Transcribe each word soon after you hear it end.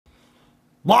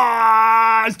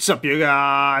What's up, you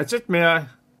guys? It's me,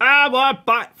 and we're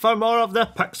back for more of the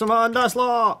Pixelmon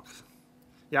Nuzlocke.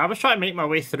 Yeah, I was trying to make my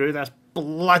way through this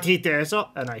bloody desert,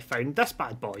 and I found this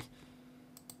bad boy.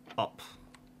 Up.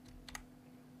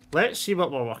 Let's see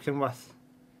what we're working with.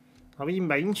 A wee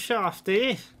mine shaft,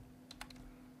 eh?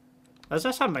 Is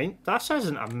this a mine? This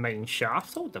isn't a mine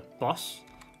shaft. Hold the bus.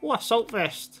 Oh, assault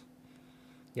vest.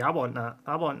 Yeah, I want that.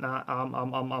 I want that.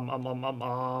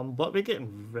 What are we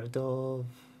getting rid of?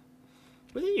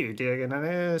 What are you doing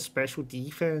in special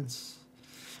defense?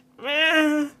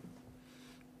 Hold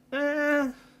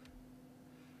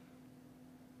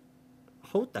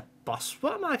the bus.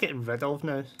 What am I getting rid of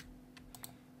now?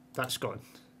 That's gone.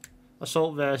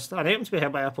 Assault vest. I happen to be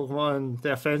hit by a Pokemon.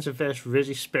 The offensive vest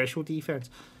raises special defense.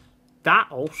 That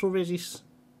also raises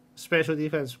special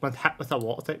defense when hit with a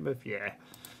water type move. Yeah.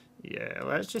 Yeah,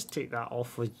 let's just take that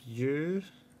off with you.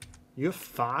 You're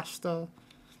faster.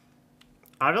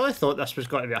 I really thought this was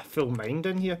going to be a full mind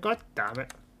in here. God damn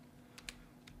it.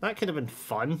 That could have been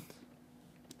fun.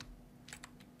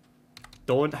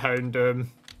 Don't hound him.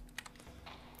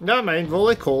 Never mind,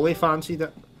 Roly Coly fancied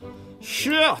it.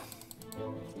 Sure!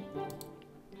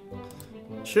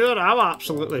 Sure, I'll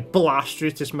absolutely blast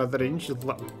you to smithereens, you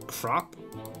little crap.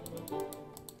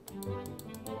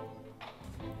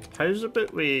 How's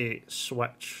about we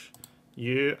switch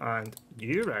you and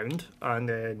you round, and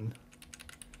then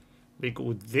we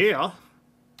go there,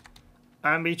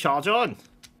 and we charge on.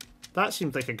 That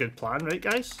seems like a good plan, right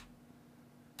guys?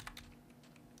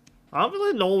 I don't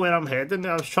really know where I'm heading.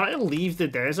 I was trying to leave the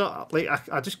desert. Like,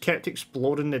 I just kept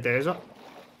exploring the desert.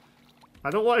 I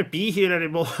don't want to be here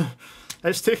anymore.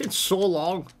 It's taking so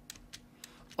long.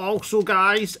 Also,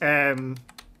 guys,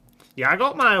 yeah, I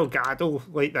got my Elgato,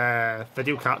 like the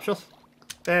video capture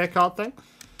card thing.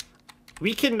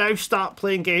 We can now start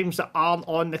playing games that aren't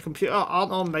on the computer,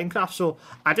 aren't on Minecraft, so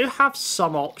I do have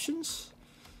some options.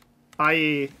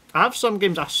 I have some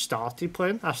games I started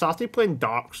playing. I started playing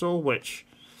Dark Souls, which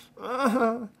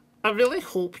I really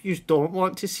hope you don't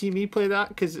want to see me play that,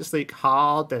 because it's like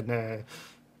hard and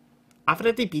I've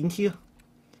already been here.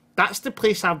 That's the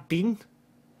place I've been.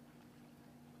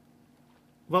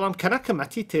 Well, I'm kind of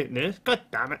committed to it now. God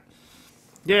damn it.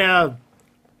 Yeah,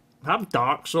 I have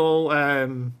Dark Souls. I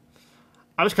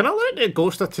was kind of learning to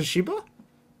Ghost of Tsushima.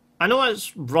 I know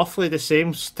it's roughly the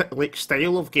same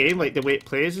style of game, like the way it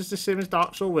plays is the same as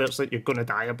Dark Souls, where it's like you're going to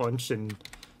die a bunch and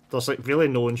there's like really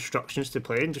no instructions to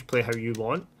play and just play how you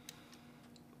want.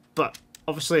 But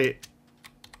obviously,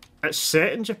 it's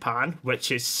set in Japan,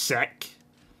 which is sick.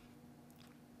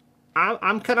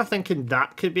 I'm kind of thinking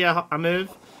that could be a move.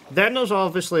 Then there's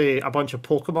obviously a bunch of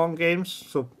Pokemon games,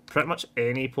 so pretty much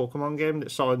any Pokemon game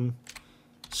that's on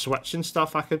Switch and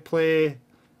stuff I could play.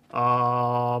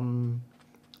 I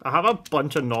have a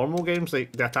bunch of normal games,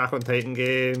 like the Attack on Titan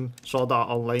game, Sword Art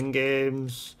Online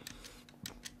games,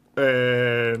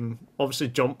 obviously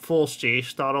Jump Force,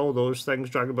 J-Star, all those things,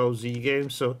 Dragon Ball Z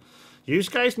games, so you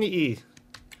guys need to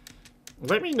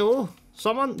let me know.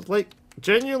 Someone, like,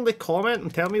 genuinely comment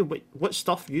and tell me what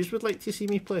stuff you would like to see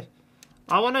me play.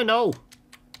 I want to know.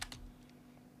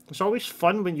 It's always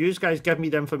fun when you guys give me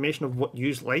the information of what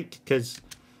you like, because,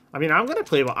 I mean, I'm going to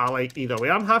play what I like either way.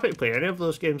 I'm happy to play any of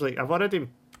those games. Like, I've already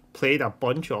played a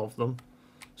bunch of them.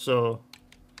 So,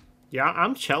 yeah,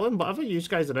 I'm chilling. Whatever you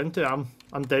guys are into, I'm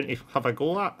down to have a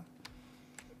go at.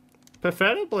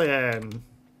 Preferably,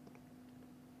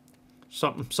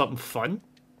 something fun.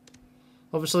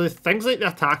 Obviously, things like the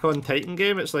Attack on Titan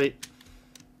game, it's like,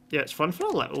 yeah, it's fun for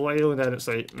a little while, and then it's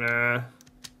like, nah.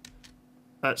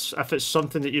 If it's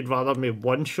something that you'd rather me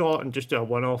one-shot and just do a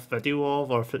one-off video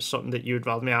of, or if it's something that you'd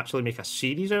rather me actually make a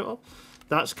series out of,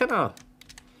 that's kind of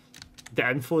the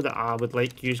info that I would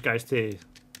like you guys to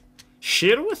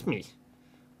share with me.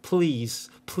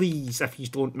 Please, please, if you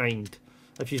don't mind.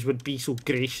 If you would be so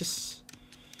gracious.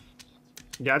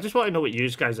 Yeah, I just want to know what you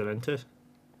guys are into.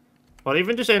 Or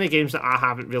even just any games that I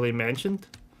haven't really mentioned.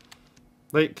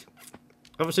 Like,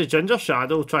 obviously Ginger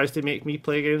Shadow tries to make me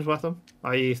play games with him.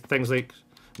 I.e. things like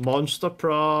Monster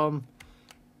Prom.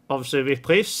 Obviously we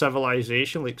play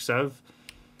Civilization, like Civ.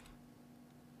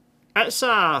 It's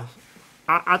I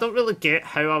don't really get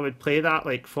how I would play that,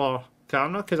 like, for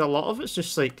camera, because a lot of it's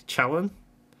just, like, chilling.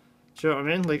 Do you know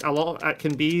what I mean? Like, a lot of it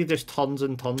can be just tons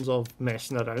and tons of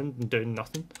messing around and doing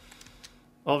nothing.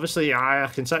 Obviously, I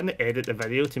can sit and edit the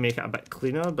video to make it a bit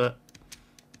cleaner, but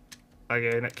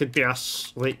again, it could be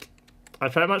like, I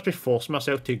pretty much be forcing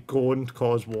myself to go and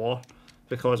cause war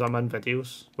because I'm in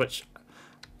videos, which,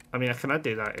 I mean, I kind of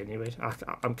do that anyway.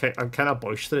 I'm kind of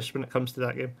boisterous when it comes to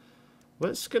that game.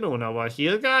 What's going on over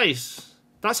here, guys?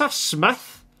 That's a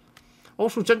smith.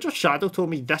 Also, Ginger Shadow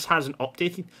told me this hasn't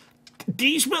updated.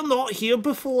 These were not here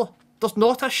before. There's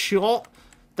not a shot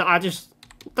that I just...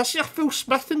 This is a full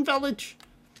smithing village.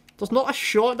 There's not a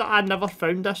shot that I never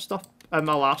found this stuff in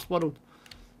my last world.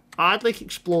 I'd like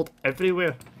explored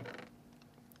everywhere.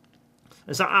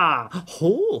 Is that a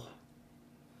hole?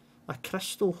 A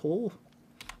crystal hole?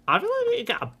 I really need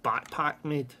to get a backpack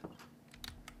made.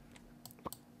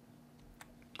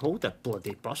 Hold the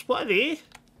bloody bus. What are they?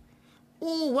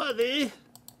 Oh, what are they?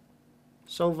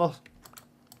 Silver.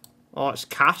 Oh, it's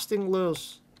casting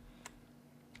lures.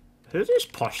 Who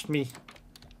just pushed me?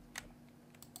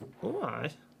 Oh, aye.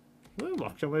 We're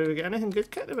working where we get anything good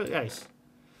kicking about, guys.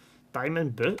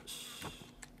 Diamond boots.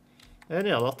 Any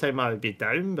other time I would be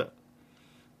down, but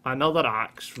another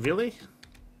axe, really?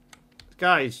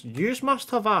 Guys, yous must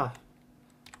have a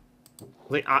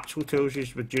like actual tools you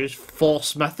would use for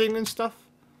smithing and stuff.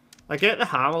 I get the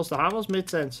hammers made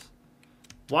sense.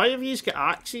 Why have yous got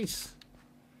axes?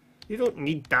 You don't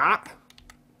need that.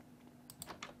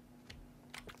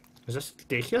 Is this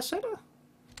daycare centre?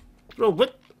 Bro,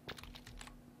 what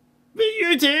are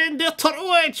you doing? They're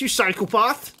turtle eggs, you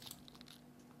psychopath!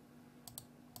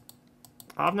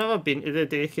 I've never been to the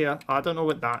daycare. I don't know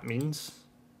what that means.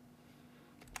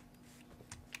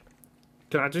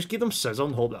 Can I just give them scissor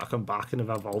and hope that I come back and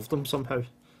have evolved them somehow?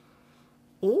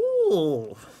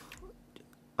 Oh!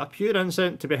 A pure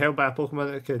insect to be held by a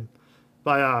Pokemon that can...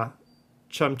 by a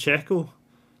Chimcheco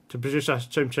to produce a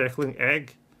Chimcheckling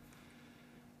egg.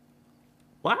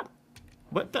 What?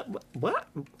 What?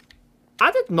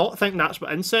 I did not think that's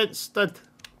what incense did.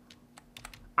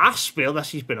 I swear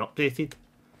this has been updated.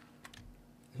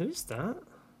 Who's that?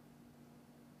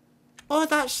 Oh,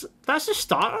 that's the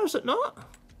starter, is it not?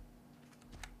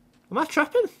 Am I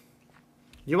tripping?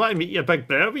 You want to meet your big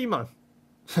brother, wee man?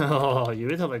 Oh, you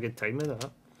would have a good time with that.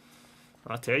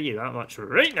 I'll tell you that much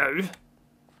right now.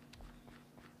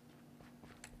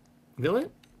 Really?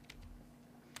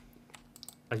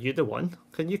 Are you the one?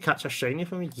 Can you catch a shiny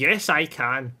for me? Yes, I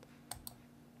can.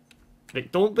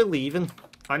 Right, don't be leaving.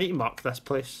 I need to mark this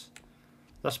place.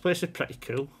 This place is pretty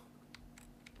cool.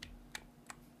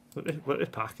 What are we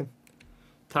packing?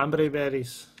 Tambury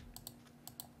berries.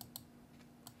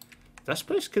 This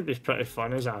place could be pretty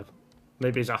fun as a...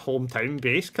 maybe as a hometown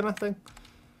base kind of thing.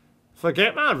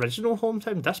 Forget my original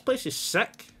hometown. This place is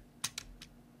sick.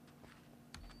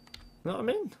 You know what I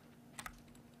mean?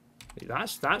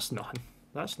 That's nothing.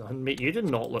 That's nothing. Mate, you did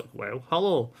not look well.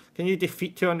 Hello. Can you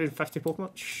defeat 250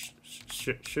 Pokemon?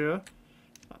 Sure.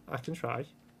 I can try.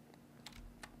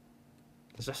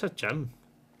 Is this a gym?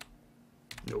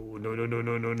 No.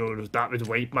 That would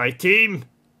wipe my team.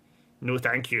 No,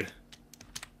 thank you.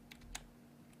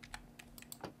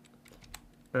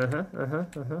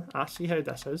 I see how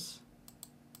this is.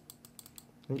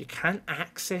 And you can't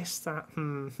access that.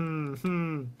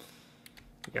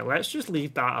 Yeah, let's just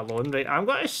leave that alone. Right, I'm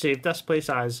going to save this place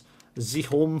as the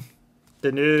home.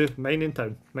 The new mining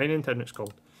town. Mining town it's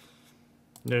called.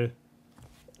 No.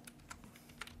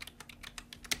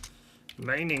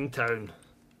 Mining town.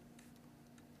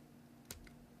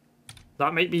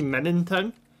 That might be Mining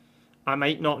town. I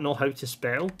might not know how to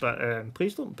spell, but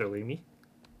please don't bully me.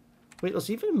 Wait, there's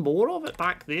even more of it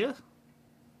back there.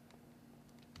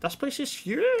 This place is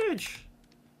huge.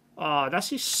 Oh,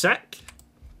 this is sick.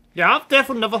 Yeah, I've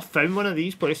definitely never found one of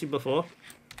these places before.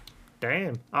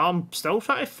 Damn. I'm still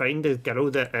trying to find the girl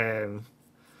that,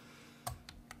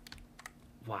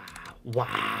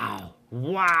 Wow.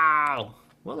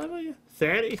 What level are you?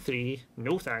 33.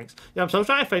 No thanks. Yeah, I'm still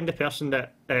trying to find the person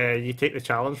that you take the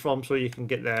challenge from so you can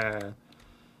get the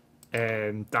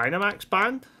Dynamax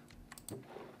band.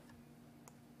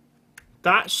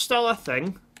 That's still a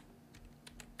thing.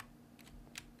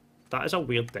 That is a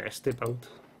weird Destiny build.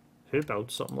 Who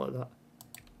builds something like that?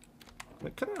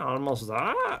 What kind of armor's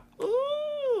that?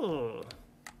 Ooh.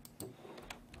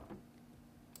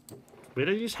 Where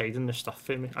are you hiding the stuff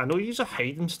for me? I know you are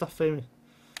hiding stuff for me.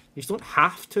 You don't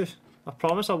have to. I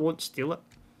promise I won't steal it.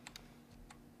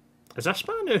 Is this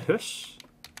my new house?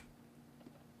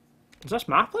 Is this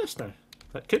my place now?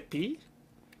 It could be.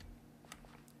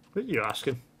 What are you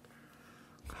asking?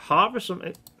 Harvest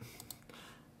something.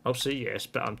 I'll say yes,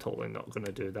 but I'm totally not going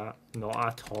to do that. Not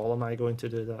at all am I going to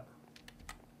do that.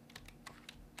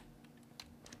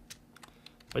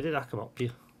 Why did I come up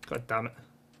here? God damn it.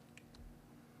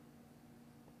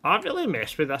 I really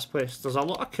mess with this place. There's a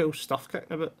lot of cool stuff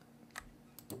kicking about.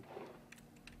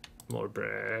 More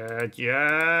bread.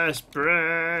 Yes,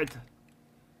 bread.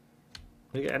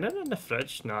 We get anything in the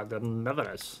fridge? Nah, there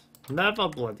never is. Never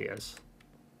bloody is.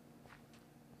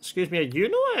 Excuse me, are you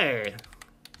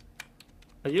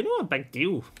know a big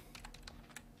deal?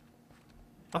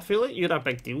 I feel like you're a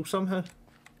big deal somehow.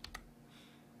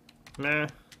 Nah.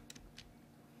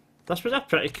 This was a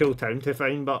pretty cool town to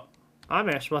find, but I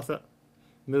mess with it.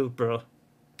 Move, bro.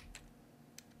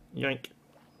 Yoink.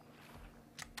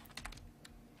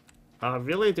 I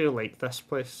really do like this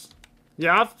place.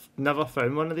 Yeah, I've never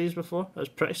found one of these before. It's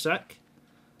pretty sick.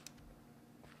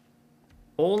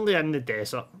 Only in the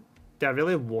desert. Do I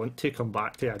really want to come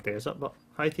back to a desert? But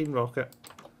hi, Team Rocket.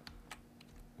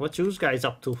 What's you guys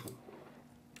up to?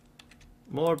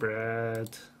 More bread.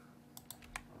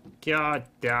 God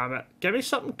damn it. Give me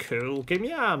something cool. Give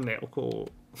me a metal coat.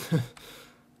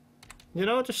 You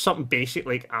know, just something basic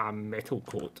like a metal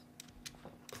coat.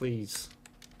 Please.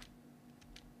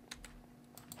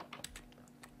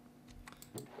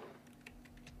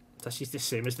 This is the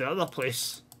same as the other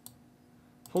place.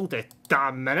 Hold a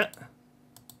damn minute.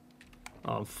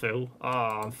 Oh, I'm full. Oh,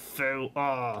 I'm full.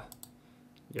 Oh.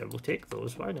 Yeah, we'll take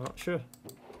those. Why not? Sure.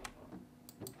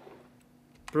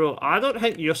 Bro, I don't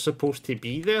think you're supposed to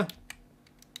be there.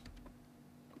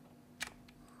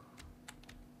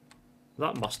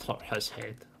 That must hurt his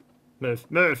head.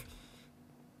 Move, move!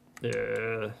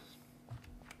 Yeah.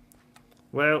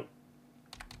 Well,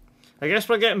 I guess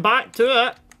we're getting back to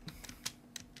it.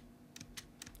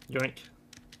 Yoink.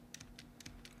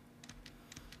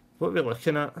 What are we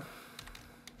looking at?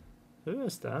 Who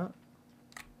is that?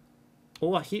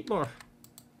 Oh, a heat more.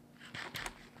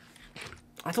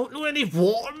 I don't know any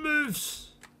water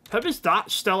moves. How is that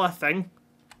still a thing?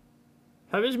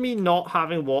 How is me not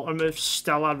having water moves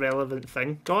still a relevant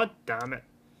thing? God damn it.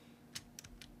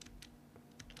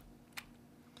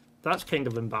 That's kind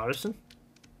of embarrassing.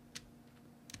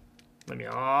 Let me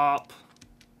up.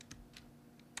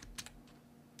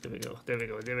 There we go, there we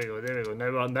go, there we go, there we go.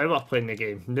 Now we're playing the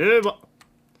game. Now we're...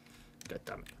 God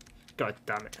damn it. God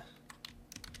damn it.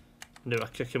 Now we're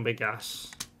cooking with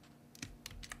gas.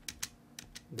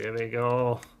 There we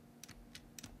go.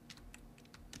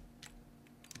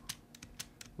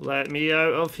 Let me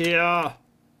out of here.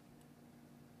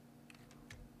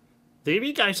 The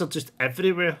wee guys are just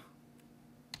everywhere.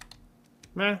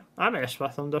 Meh, I mess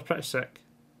with them, they're pretty sick.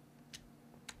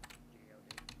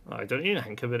 Oh, I don't even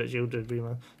think about it, Gilded Wee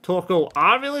Man. Torko,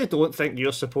 I really don't think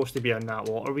you're supposed to be in that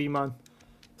water, Wee Man.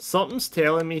 Something's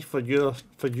telling me for your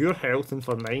health and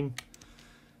for mine,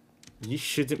 you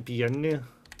shouldn't be in there.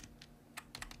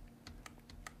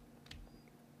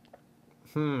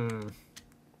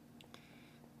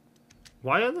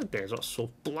 Why are the deserts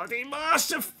so bloody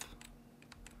massive?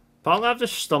 Apparently I've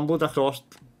just stumbled across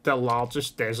the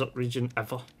largest desert region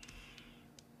ever.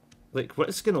 Like, what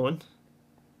is going on?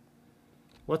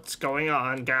 What's going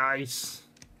on, guys?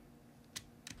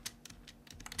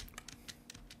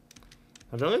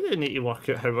 I really do need to work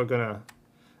out how we're gonna...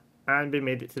 And we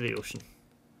made it to the ocean.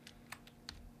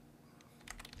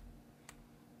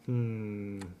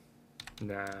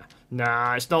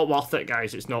 Nah, it's not worth it,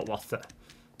 guys. It's not worth it.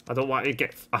 I don't want to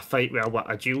get a fight with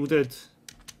a Gilded.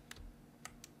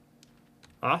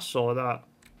 I saw that.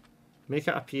 Make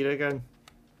it appear again.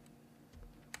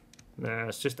 Nah,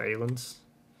 it's just islands.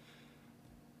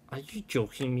 Are you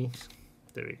joking me?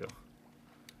 There we go.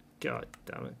 God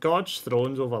damn it. God's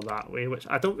Throne's over that way, which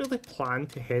I don't really plan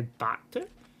to head back to.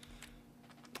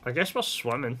 I guess we're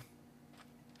swimming.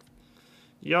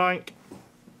 Yoink.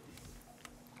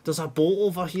 There's a boat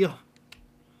over here.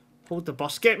 Hold the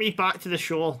bus. Get me back to the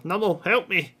shore. Nummo, help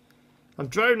me. I'm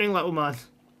drowning, little man.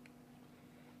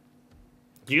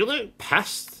 You look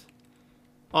pissed.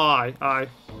 Aye, aye.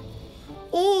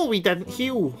 Oh, we didn't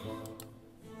heal.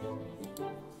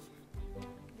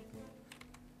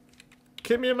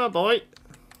 Come here, my boy.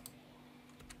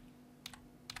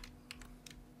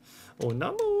 Oh,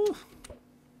 no.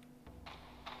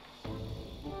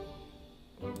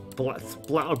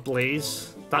 Blitter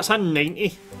Blaze. That's a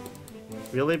 90.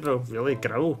 Really, bro? Really,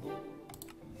 growl?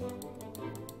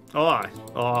 Oh, aye.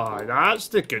 Oh, aye. That's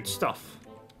the good stuff.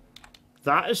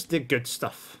 That is the good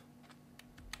stuff.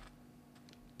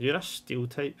 You're a steel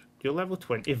type. You're level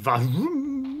 20.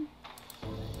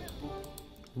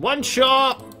 One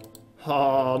shot!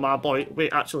 Oh, my boy.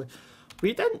 Wait, actually,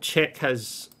 we didn't check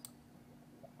his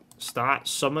stats,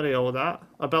 summary, all that.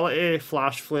 Ability,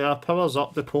 Flash Flare, powers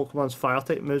up the Pokemon's fire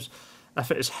type moves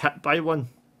if it is hit by one.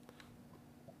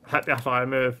 Hit by a fire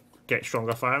move, get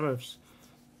stronger fire moves.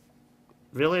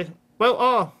 Really? Well,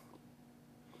 oh.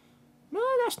 No,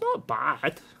 that's not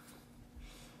bad.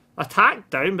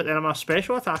 Attack down, but then I'm a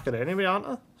special attacker anyway, aren't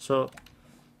I? So,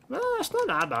 no, that's not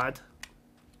that bad.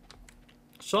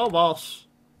 So worse.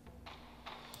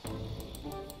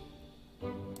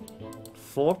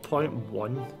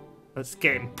 4.1. It's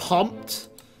getting pumped.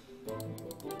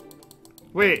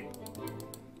 Wait.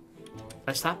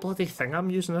 It's that bloody thing I'm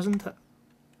using, isn't it?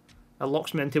 It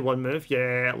locks me into one move.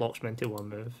 Yeah, it locks me into one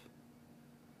move.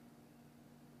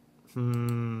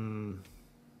 An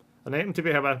item to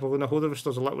be available when the holder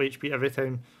restores a little HP every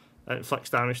time it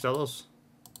inflicts damage to others.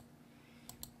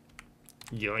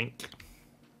 Yoink.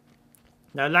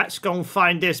 Now let's go and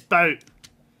find this boat.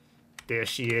 There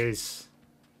she is.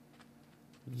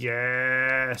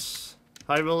 Yes.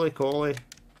 Hi, Roly Coly.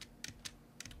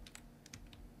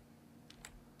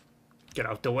 Get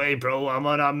out the way, bro. I'm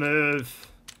on a move.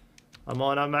 I'm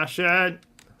on a mission.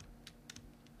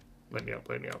 Let me up,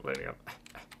 let me up, let me up.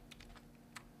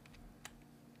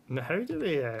 Now, how do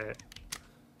we,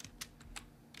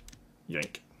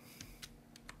 yoink.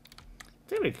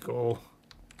 There we go.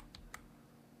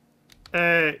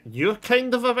 You're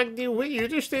kind of a big deal. Wait, you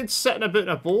just stayed sitting about in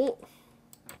a boat?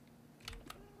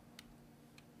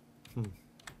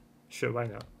 Sure, why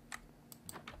not?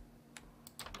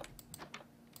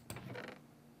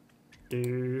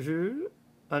 An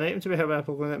item to be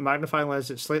available when it magnifying lens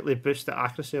that slightly boosts the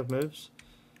accuracy of moves.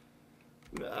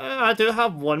 I do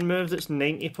have one move that's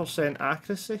 90%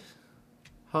 accuracy.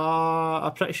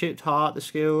 A pretty shaped heart. The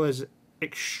scale is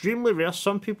extremely rare.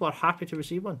 Some people are happy to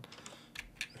receive one.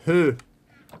 Who?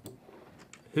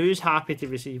 Who's happy to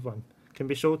receive one? Can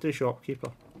be sold to the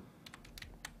shopkeeper.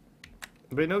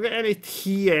 We don't get any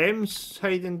TMs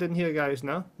hiding in here, guys.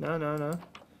 No, no, no, no.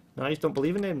 No, you don't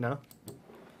believe in them now.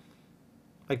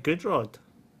 A good rod.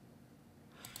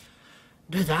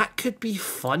 Now that could be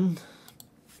fun.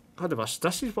 God,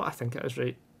 this is what I think it is,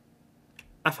 right?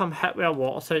 If I'm hit with a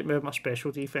water type move, my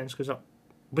special defense goes up.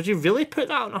 Would you really put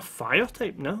that on a fire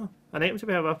type? No. An item to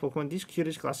be available Pokemon. These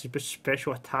curious glasses boost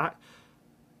special attack.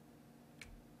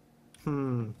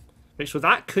 Right, so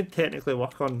that could technically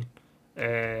work on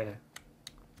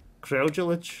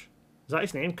Creldulage. Is that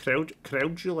his name?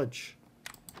 Creldulage.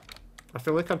 I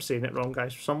feel like I'm saying it wrong,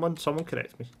 guys. Someone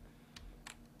correct me.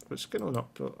 What's going on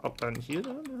up down here?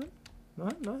 No,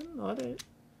 alright.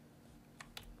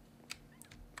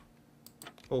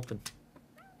 Open.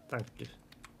 Thank you.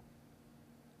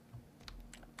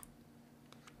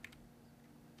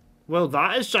 Well,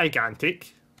 that is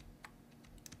gigantic.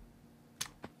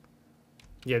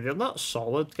 Yeah, they're not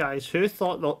solid, guys. Who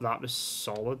thought that was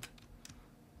solid?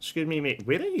 Excuse me, mate.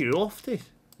 Where are you off to?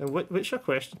 And what's your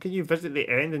question? Can you visit the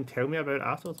end and tell me about it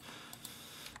afterwards?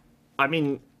 I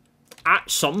mean,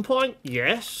 at some point,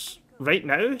 yes. Right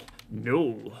now,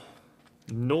 no.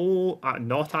 No,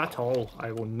 not at all.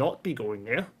 I will not be going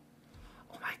there.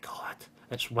 Oh my god.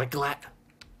 It's Wiglet.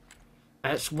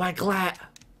 It's Wiglet.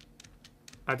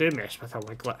 I do mess with a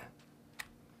Wiglet.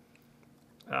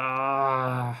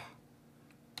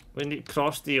 We need to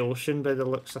cross the ocean by the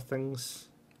looks of things.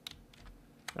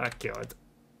 Ah, god.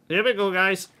 Here we go,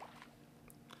 guys.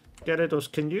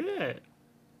 Gyarados, can you...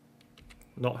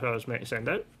 Not who I was meant to send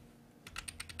out.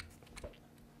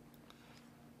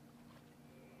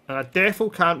 And I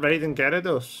definitely can't ride in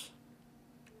Gyarados.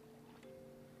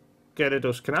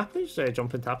 Gyarados, can I please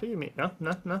jump and tap you, mate? No.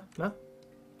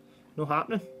 No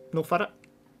happening. No for it.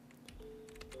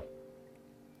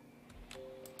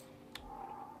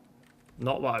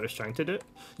 Not what I was trying to do.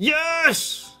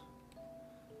 Yes!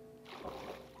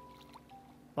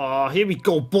 Oh, here we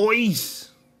go,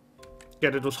 boys!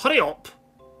 Gyarados, hurry up!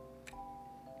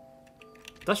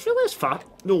 This really is fat.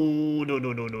 No,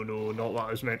 not what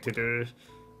I was meant to do.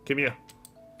 Come here.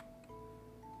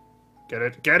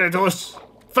 Gyarados!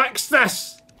 Fix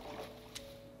this!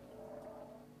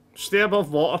 Stay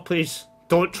above water, please.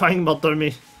 Don't try and murder me.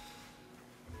 Is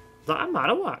that a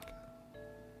Marowak?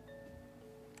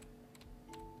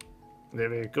 There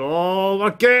we go.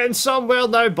 We're getting somewhere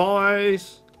now,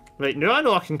 boys. Right, now I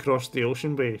know I can cross the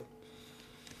ocean by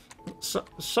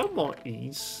somewhat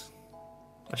ease.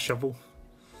 A shovel.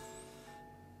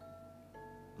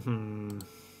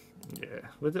 Yeah.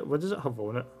 What does it have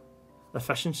on it?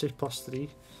 Efficiency +3.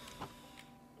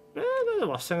 Not the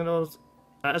worst thing in the world.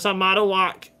 It is a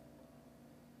Marowak.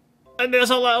 And there's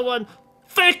a little one.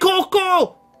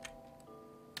 Fuecoco!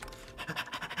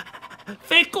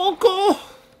 Fuecoco!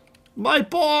 My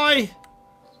boy!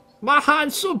 My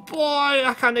handsome boy!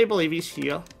 I can't believe he's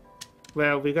here.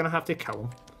 Well, we're gonna have to kill him.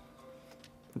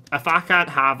 If I can't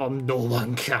have him, no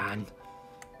one can.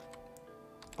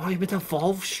 Oh, he would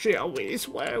evolve straight away as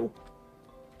well.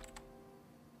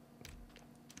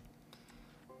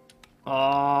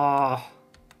 Oh.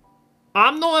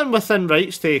 I'm not in within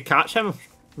rights to catch him,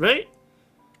 right?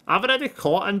 I've already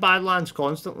caught in Badlands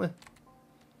constantly.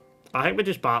 I think we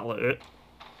just battle it out.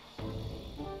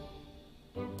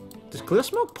 Does clear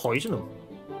smoke poison him?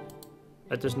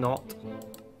 It does not.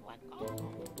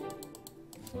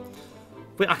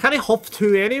 Wait, I can't huff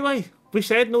 2 anyway. We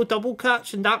said no double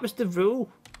catch, and that was the rule.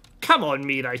 Come on,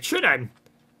 Mirai, tune in.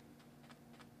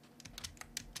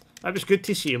 It was good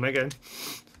to see him again.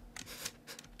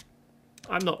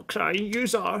 I'm not crying,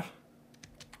 yous are.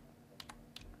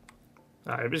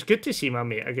 It was good to see my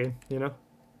mate again, you know.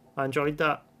 I enjoyed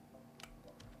that.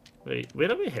 Right,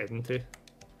 where are we heading to?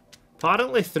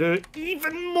 Apparently through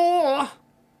even more!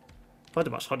 Hold the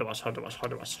bus, hold the bus, hold the bus,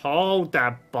 hold the bus. Hold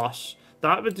the bus.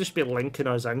 That would just be linking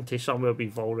us into somewhere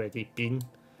we've already been.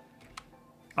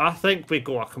 I think we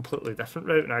go a completely different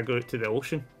route and I go out to the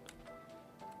ocean.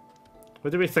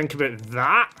 What do we think about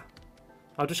that?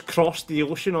 I'll just cross the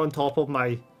ocean on top of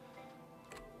my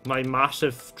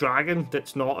massive dragon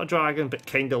that's not a dragon but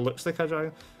kind of looks like a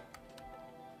dragon.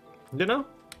 You know?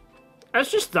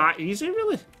 It's just that easy,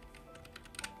 really.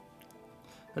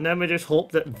 And then we just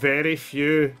hope that very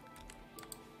few...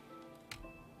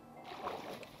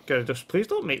 Just please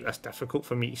don't make this difficult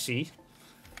for me to see.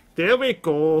 There we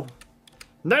go.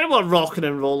 Now we're rocking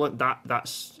and rolling.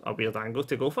 That's a weird angle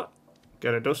to go for.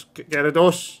 Gyarados,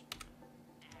 Gyarados.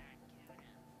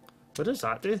 What does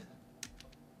that do?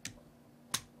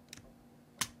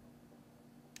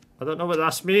 I don't know what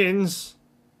this means.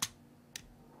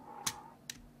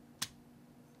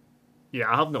 Yeah,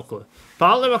 I have no clue.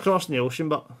 Apparently we're crossing the ocean,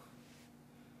 but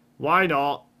why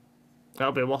not?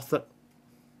 That'll be worth it.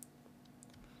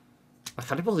 I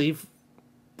can't believe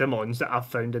the mons that I've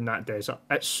found in that desert.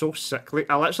 It's so sick. Like,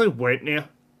 I literally went there,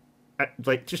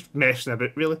 like, just messing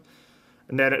about, really.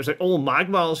 And then it was like, oh,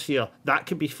 Magmar's here. That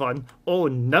could be fun. Oh,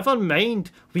 never mind.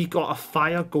 We got a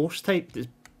fire ghost type.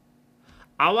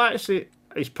 I'll actually...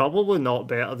 He's probably not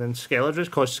better than Skeledriz,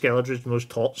 because Skeledriz knows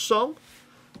Torch Song.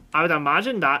 I would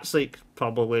imagine that's, like,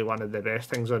 probably one of the best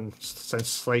things on since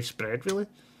sliced bread, really.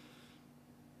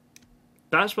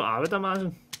 That's what I would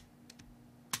imagine.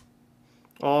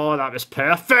 Oh, that was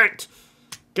perfect!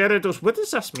 Gyarados, what does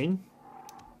this mean?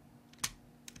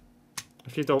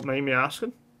 If you don't mind me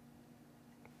asking.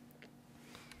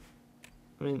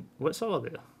 I mean, what's over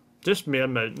there? Just mere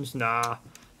mountains? Nah.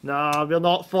 Nah, we're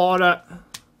not for it.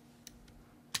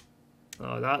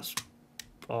 Oh, that's...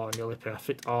 Oh, nearly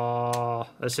perfect. Oh,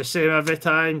 it's the same every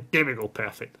time. There we go,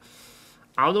 perfect.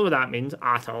 I don't know what that means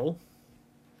at all.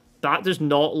 That does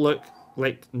not look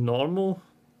like normal.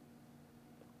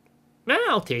 Nah,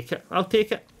 I'll take it. I'll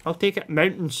take it. I'll take it.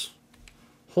 Mountains.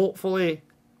 Hopefully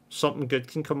something good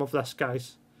can come of this,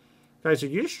 guys. Guys, are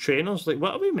you trainers? Like,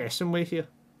 what are we messing with here?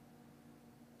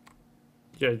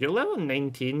 Yeah, you're level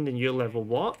 19 and you're level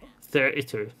what?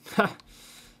 32.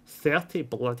 30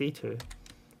 bloody 2.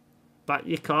 Back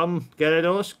you come,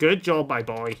 Gyarados. Good job, my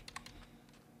boy.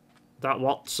 That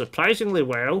worked surprisingly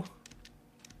well.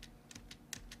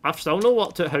 I've still not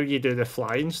worked out how you do the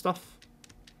flying stuff.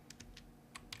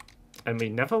 And we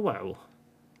never will.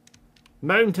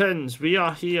 Mountains, we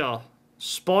are here.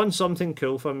 Spawn something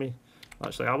cool for me.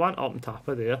 Actually, I want up and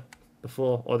tapper there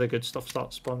before all the good stuff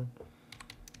starts spawning.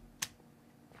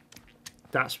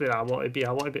 That's where I want to be.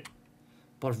 I want to be...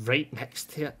 We're right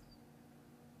next to it.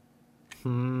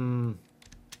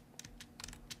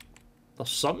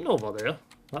 There's something over there.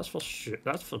 That's for sure.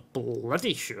 That's for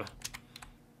bloody sure.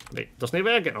 Right, there's no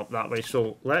way of getting up that way,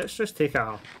 so let's just take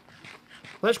a...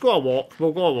 Let's go a walk.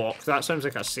 We'll go a walk. That sounds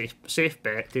like a safe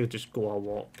bet to just go a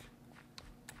walk.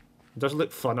 It does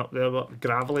look fun up there, but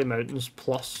gravelly mountains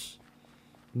plus.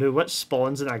 Now, what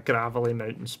spawns in a gravelly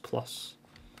mountains plus?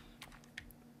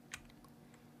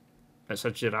 It's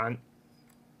a Durant.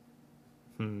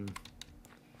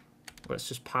 Let's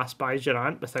just pass by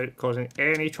Durant without causing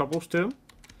any troubles to him.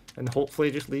 And hopefully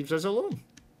he just leaves us alone.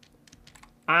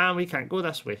 And we can't go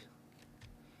this way.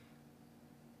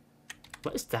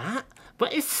 What is that?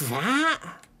 What is that?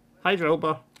 Hi,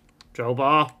 Drillbar.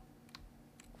 Drillbar.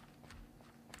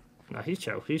 Nah, he's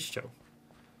chill. He's chill.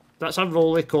 That's a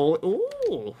roly-coly.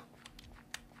 Oh!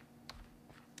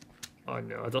 Oh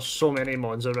no, there's so many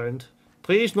mons around.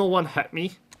 Please no one hit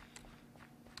me.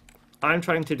 I'm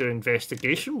trying to do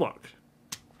investigation work.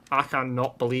 I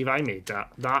cannot believe I made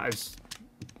that. That is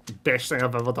the best thing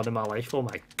I've ever done in my life. Oh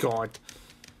my god.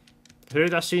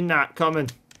 Who'd have seen that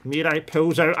coming? Mirai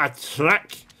pulls out a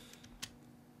trick.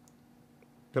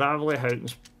 Gravelly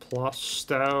mountains plus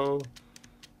still.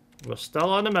 We're still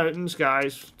on the mountains,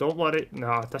 guys. Don't worry.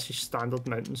 Nah, this is standard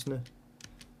mountains now.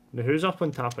 Now who's up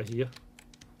on top of here?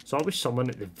 It's always someone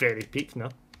at the very peak now.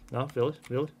 No, really?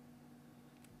 Really?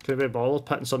 Could be bothered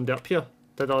putting somebody up here.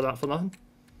 Did all that for nothing.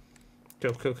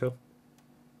 Cool, cool, cool.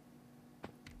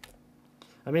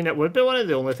 I mean, it would be one of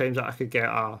the only times that I could get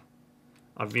a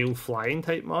real flying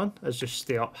type mon, is just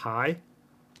stay up high.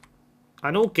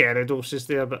 I know Gyarados is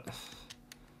there, but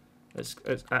it's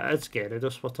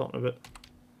Gyarados we're talking about.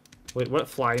 Wait, what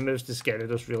flying moves does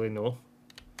Gyarados really know?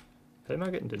 How am I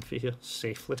getting down for here?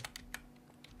 Safely.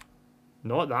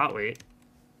 Not that way.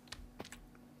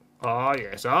 Oh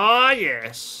yes, oh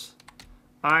yes!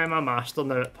 I am a master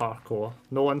now at parkour.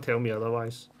 No one tell me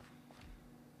otherwise.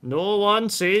 No one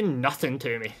say nothing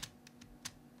to me.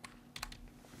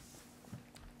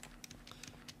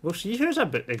 We'll see who's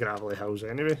about the gravelly hills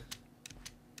anyway.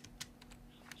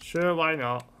 Sure, why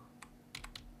not?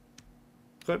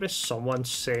 Gotta be someone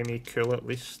semi-cool at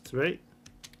least, right?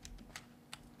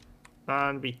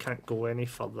 And we can't go any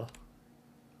further.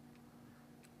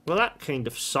 Well, that kind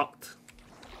of sucked.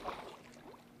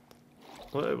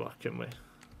 What are we working with?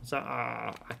 Is that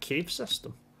a cave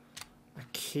system? A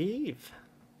cave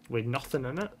with nothing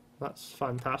in it? That's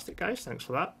fantastic, guys. Thanks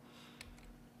for that.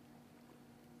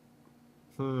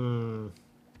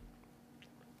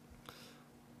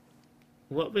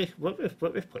 What we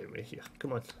playing with here?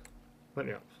 Come on. Let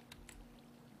me up.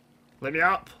 Let me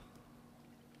up!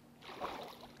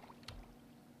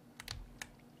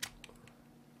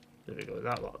 There we go,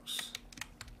 that works.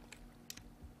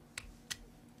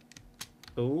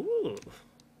 Ooh.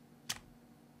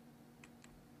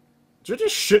 Did you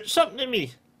just shoot something at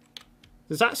me?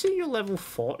 Does that say you're level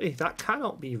 40? That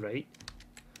cannot be right.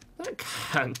 That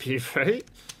can't be right.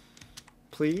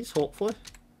 Please, hopefully.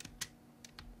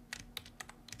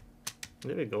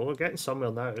 There we go, we're getting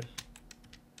somewhere now.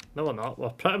 No, we're not. We're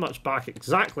pretty much back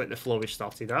exactly at the flow we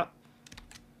started at.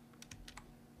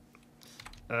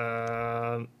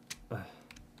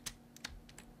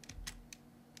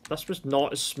 This was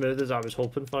not as smooth as I was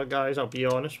hoping for, guys, I'll be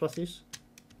honest with you.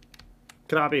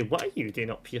 Krabby, what are you doing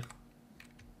up here?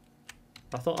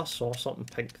 I thought I saw something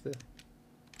pink there.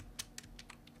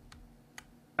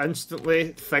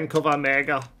 Instantly think of a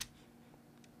mega.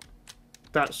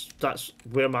 That's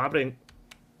where my brain...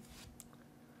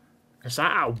 Is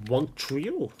that a Wug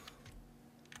Trio?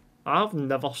 I've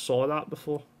never saw that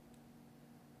before.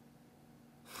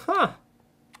 Huh.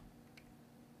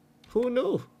 Who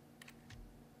knew?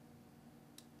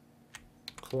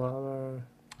 Clamor.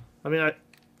 I mean, a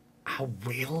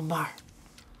Whalmer.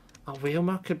 A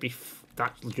Whalmer could be...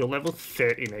 You're level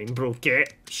 39, bro.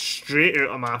 Get straight out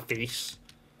of my face.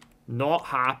 Not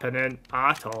happening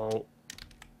at all.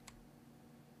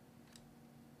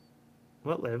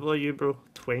 What level are you, bro?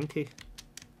 20.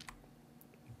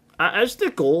 As the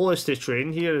goal is to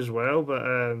train here as well, but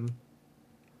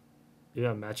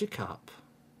yeah, Magikarp.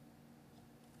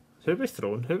 Who we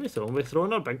throwing? Who we throwing? We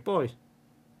throwing our big boy.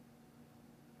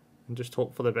 And just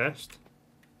hope for the best.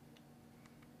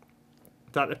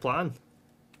 Is that the plan?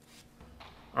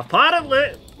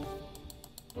 Apparently!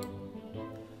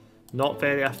 Not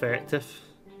very effective.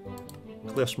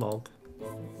 Clear Smog.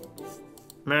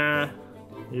 Meh.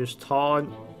 Use Taunt.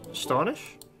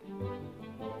 Astonish?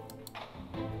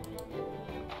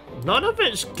 None of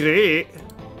it's great.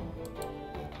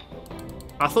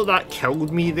 I thought that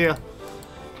killed me there.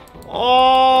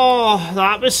 Oh,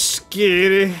 that was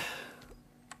scary.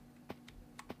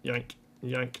 Yoink,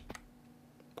 yoink.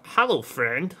 Hello,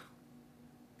 friend.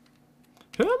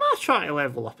 Who am I trying to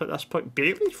level up at this point?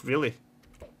 Bailey's, really?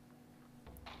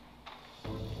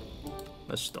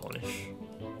 Astonish.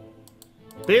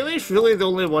 Bailey's really the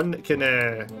only one that can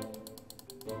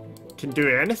do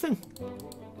anything.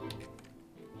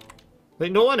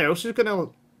 Like, no one else is gonna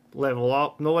level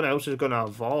up, no one else is gonna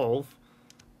evolve.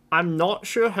 I'm not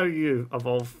sure how you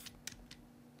evolve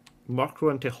Murkrow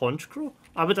into Honchkrow.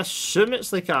 I would assume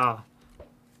it's like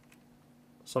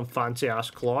some fancy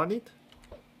ass claw I need.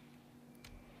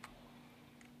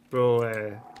 Bro,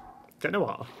 get in the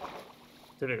water.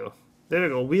 There we go. There we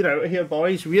go. We're out of here,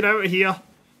 boys. We're out of here.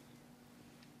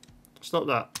 Stop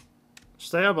that.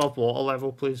 Stay above water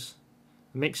level, please.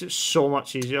 It makes it so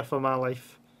much easier for my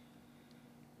life.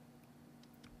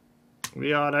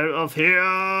 We are out of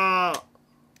here!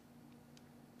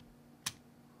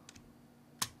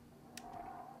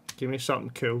 Give me something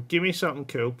cool. Give me something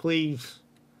cool, please.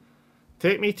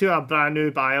 Take me to a brand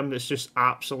new biome that's just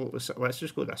absolutely... Let's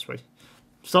just go this way.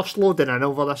 Stuff's loading in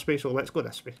over this way, so let's go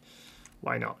this way.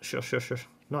 Why not? Sure, sure, sure.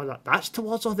 No, that's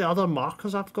towards all the other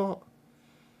markers I've got.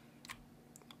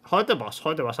 Hold the bus,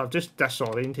 hold the bus. I've just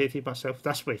disorientated myself.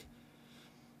 This way.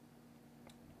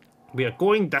 We are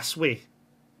going this way.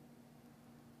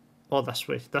 Or this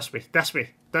way, this way, this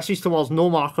way. This is towards no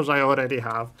markers I already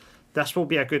have. This will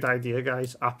be a good idea,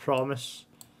 guys. I promise.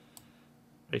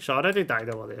 Right, so I already died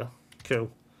over there.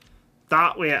 Cool.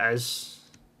 That way it is.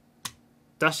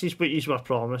 This is what you were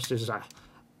promised. Is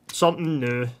something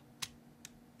new.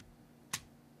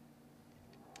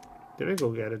 There we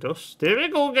go, Gyarados. There we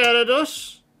go,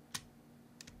 Gyarados.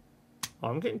 Oh,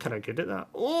 I'm getting kind of good at that.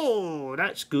 Oh,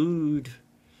 that's good.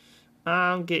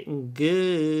 I'm getting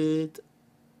good.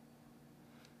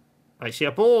 I see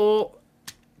a boat.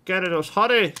 Gyarados,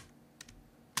 hurry.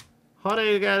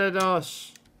 Hurry,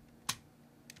 Gyarados.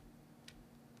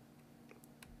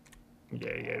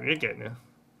 Yeah, we're getting there.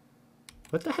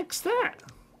 What the heck's that?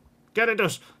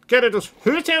 Gyarados, Gyarados,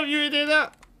 who told you to do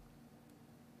that?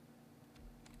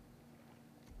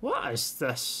 What is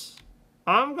this?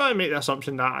 I'm going to make the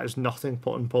assumption that is nothing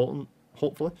but important,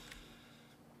 hopefully.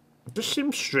 It just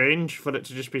seems strange for it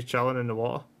to just be chilling in the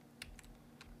water.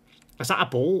 Is that a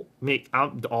boat? Mate,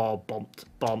 oh,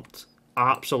 bumped.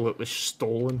 Absolutely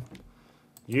stolen.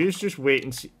 Yous just wait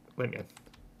and see. Let me in.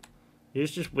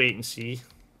 Yous just wait and see.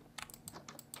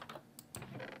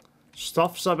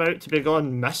 Stuff's about to be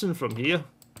gone missing from here.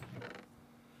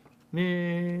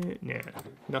 Nah,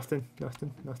 nothing.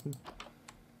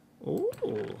 Oh.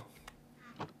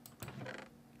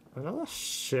 Another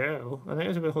shell. I think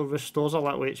it's about restores a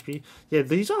little HP. Yeah,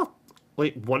 these are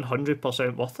like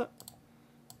 100% worth it.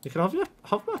 You can have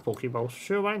my Pokeballs.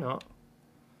 Sure, why not?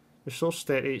 Restore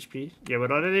stat HP. Yeah,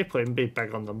 we're already playing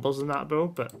bigger numbers than that, bro,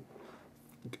 but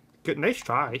good, nice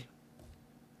try.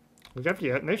 I'll give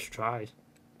you a nice try.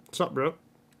 What's up, bro?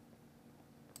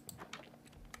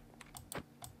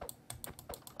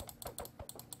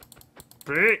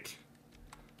 Break!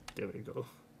 There we go.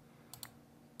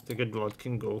 The good rod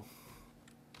can go.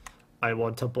 I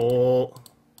want a boat.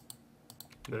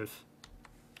 Move.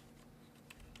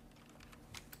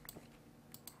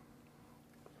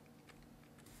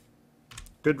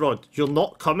 Good rod, you're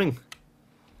not coming.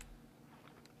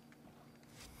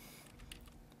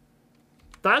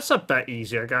 That's a bit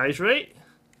easier, guys, right?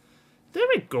 There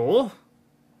we go.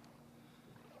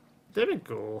 There we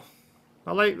go.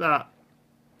 I like that.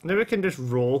 Now we can just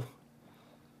roll.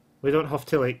 We don't have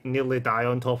to, like, nearly die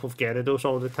on top of Gyarados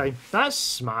all the time. That's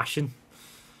smashing.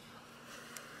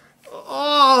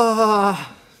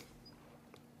 Oh.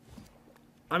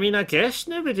 I mean, I guess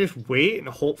now we just wait and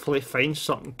hopefully find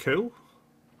something cool.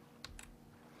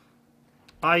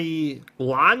 I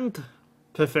land,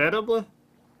 preferably.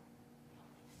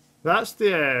 That's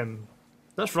the,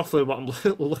 that's roughly what I'm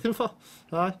looking for.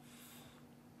 Aye.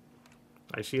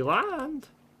 I see land.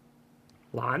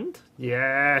 Land?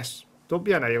 Yes. Don't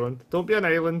be an island. Don't be an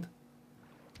island.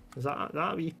 Is that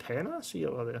a wee pen I see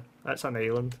over there? That's an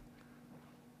island.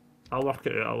 I'll work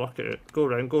it out. Go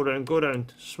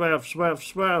round.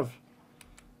 Swerve.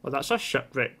 Oh, that's a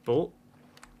shipwrecked boat.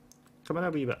 Come in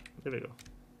a wee bit. There we go.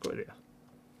 Go there.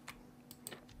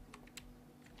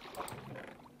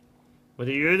 What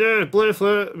do you do? Blue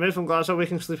Flute, made from glass,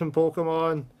 awakening sleeping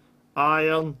Pokemon.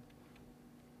 Iron.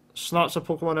 Snuts a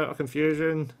Pokemon out of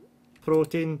confusion.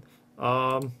 Protein.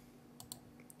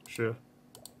 Sure.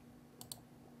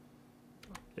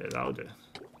 Yeah, that'll do.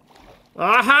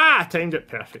 Aha! Timed it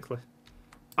perfectly.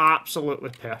 Absolutely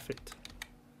perfect.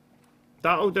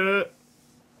 That'll do it.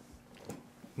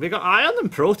 We got iron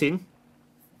and protein.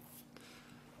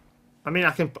 I mean,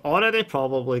 I can already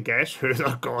probably guess who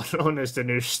they're going on as the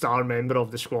new star member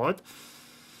of the squad.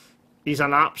 He's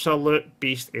an absolute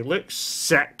beast. He looks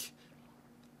sick.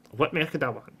 What more could I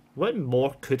want? What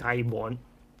more could I want?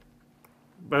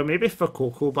 Well, maybe for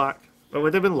Coco back. It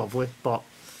would have been lovely, but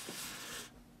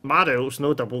my rules,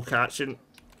 no double catching.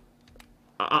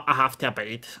 I have to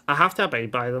abide. I have to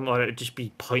abide by them, or it would just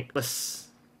be pointless.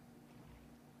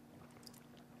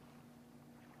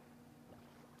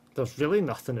 There's really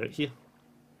nothing out here.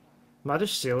 Am I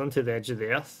just sailing to the edge of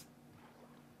the earth?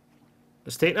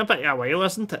 It's taking a bit of a while,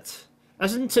 isn't it?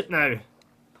 Isn't it now?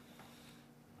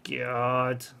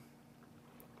 God.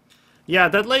 Yeah, I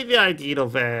did like the idea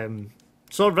of...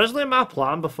 So originally my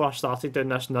plan before I started doing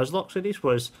this Nuzlocke series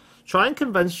was try and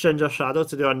convince Ginger Shadow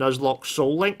to do a Nuzlocke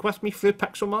Soul Link with me through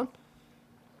Pixelmon.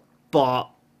 But,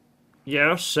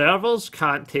 yeah, servers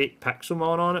can't take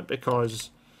Pixelmon on it because...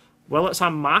 Well, it's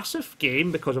a massive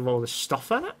game because of all the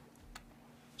stuff in it.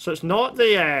 So it's not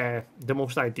the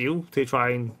most ideal to try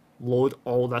and load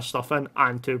all this stuff in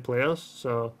and 2 players.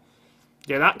 So,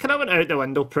 yeah, that kind of went out the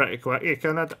window pretty quick. You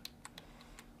kind of...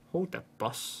 Hold the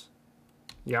bus.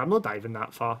 Yeah, I'm not diving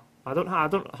that far. I don't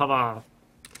have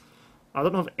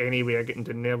any way of getting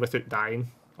down there without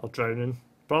dying or drowning.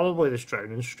 Probably just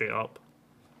drowning straight up.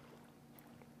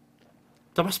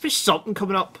 There must be something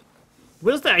coming up.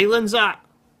 Where's the islands at?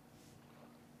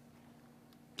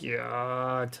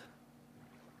 God.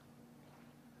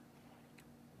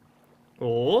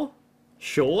 Oh,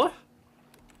 sure.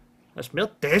 It's mere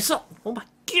desert. Oh my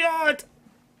God.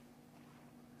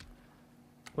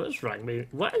 What is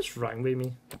wrong with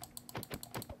me?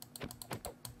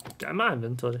 Get in my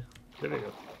inventory. There we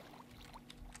go.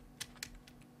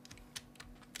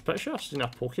 pretty sure I've seen a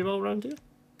Pokeball around here.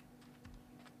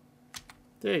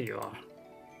 There you are.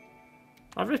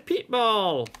 A repeat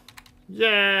ball!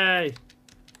 Yay!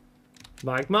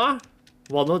 Magmar?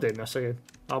 We're not doing this again.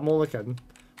 I'm only kidding.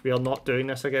 We are not doing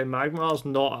this again. Magmar's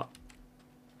not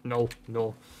a... No,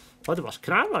 no. What the worst?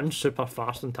 Can I run super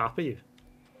fast on top of you?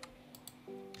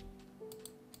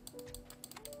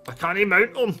 I can't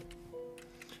mount him!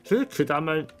 Who could I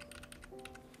mount?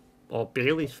 Oh,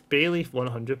 Bailey. Bailey,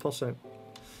 100%.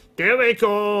 There we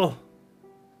go!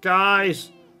 Guys!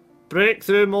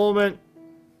 Breakthrough moment!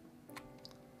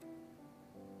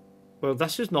 Well,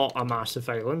 this is not a massive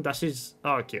island. This is...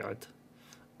 Oh, God.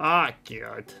 Oh,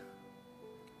 God.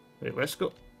 Wait, let's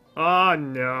go. Oh,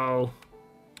 no.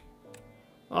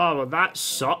 Oh, well, that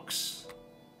sucks.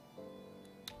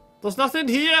 There's nothing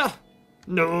here!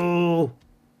 No!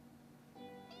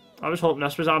 I was hoping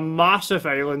this was a massive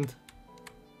island.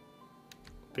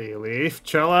 Bayleaf,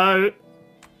 chill out.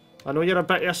 I know you're a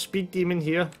bit of a speed demon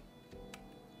here.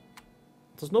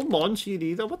 There's no Mons here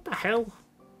either. What the hell?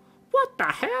 What the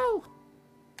hell?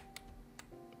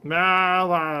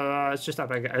 Nah, it's just a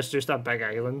big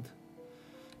island.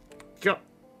 Go.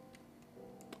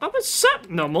 I was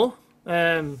sick, normal.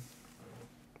 But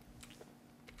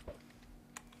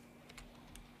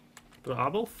I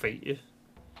will fight you.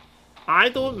 I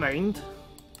don't mind.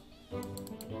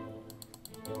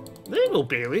 There you go,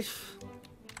 Bayleaf.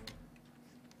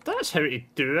 That's how to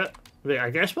do it. Right, I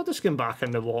guess we're just going back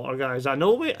in the water, guys. I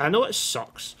know it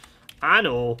sucks. I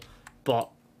know, but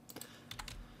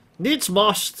needs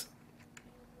must.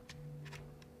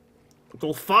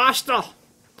 Go faster.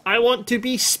 I want to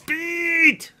be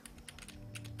speed.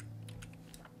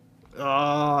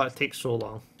 Oh, it takes so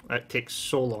long. It takes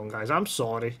so long, guys. I'm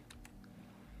sorry.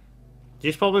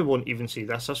 You probably won't even see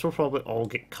this. This will probably all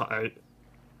get cut out.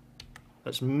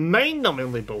 It's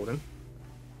mind-numbingly boring.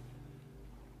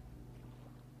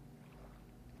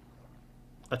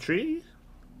 A tree?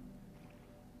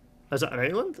 Is it an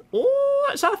island? Oh,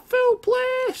 it's a full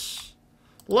place!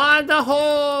 Land a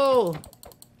hole!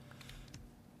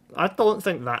 I don't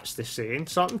think that's the saying.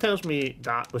 Something tells me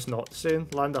that was not the saying.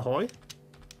 Land ahoy.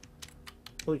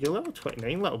 Oh, you're level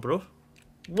 29, little bro.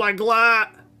 Wiglet!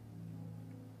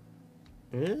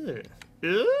 Ugh.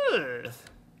 Ugh.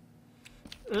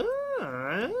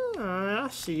 I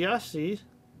see, I see.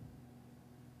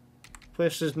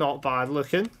 Place is not bad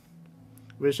looking.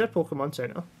 Where's your Pokemon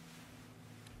Center?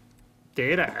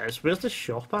 There it is. Where's the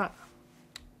shop at?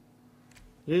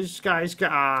 You guys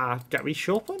get a wee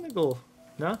shop on the go?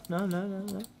 No, no, no, no,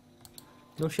 no.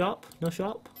 No shop, no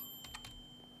shop.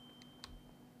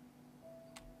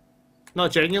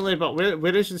 Not genuinely, but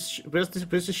where is this? Where's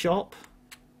the shop?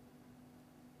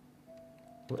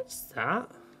 What's that?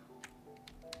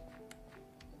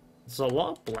 There's a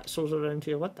lot of blitzers around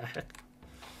here. What the heck?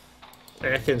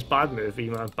 Ekans, bad move,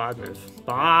 man. Bad move.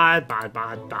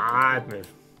 Bad move.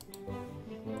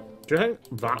 Do you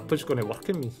think that was going to work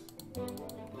in me?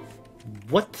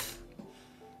 What?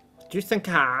 Do you think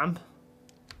I am?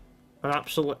 An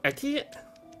absolute idiot?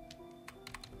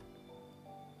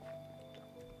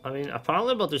 I mean,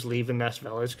 apparently we're just leaving this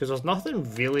village because there's nothing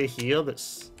really here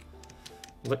that's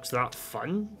looks that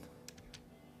fun.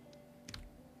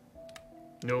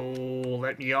 No,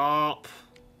 let me up.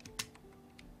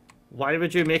 Why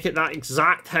would you make it that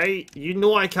exact height? You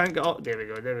know I can't get up. There we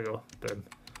go, there we go. Boom.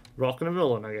 Rocking and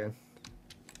rolling again.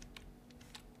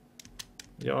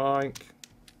 Yoink.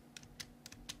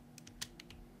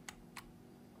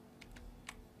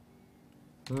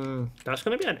 That's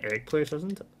going to be an egg place,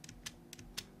 isn't it?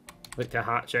 Like to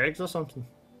hatch eggs or something.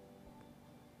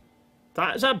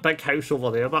 That is a big house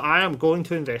over there, but I am going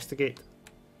to investigate.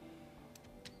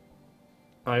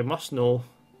 I must know.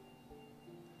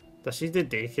 This is the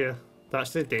daycare.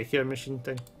 That's the daycare machine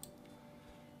thing.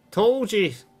 Told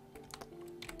you!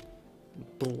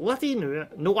 Bloody knew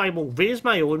it. No, I will raise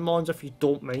my own mons if you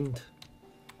don't mind.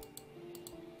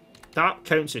 That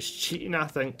counts as cheating, I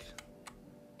think.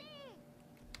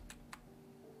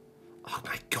 Oh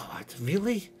my god,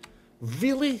 really?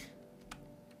 Really?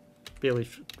 Bailey,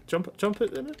 jump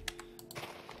out there now.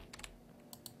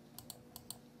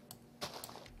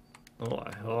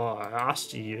 Oh, I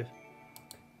asked you.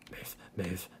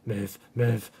 Move.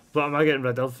 What am I getting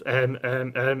rid of?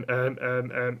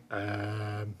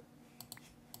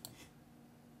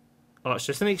 Oh, it's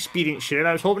just an experience share.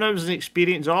 I was hoping it was an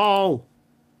experience. Oh!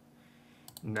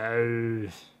 No.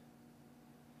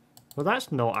 Well,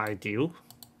 that's not ideal.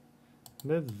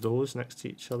 Move those next to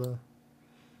each other.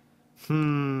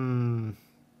 Did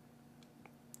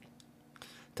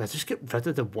I just get rid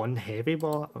of the one heavy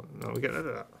ball? Oh, no, we'll get rid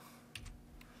of that.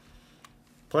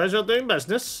 Pleasure doing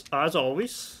business, as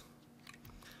always.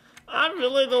 I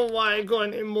really don't want to go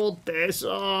into more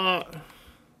desert.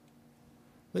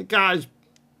 Like, guys,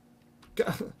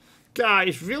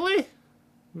 guys, really?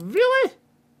 Really?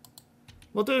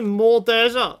 We're doing more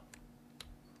desert.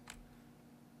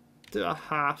 Do I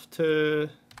have to?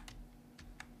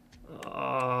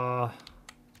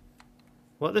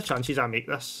 What are the chances I make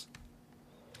this?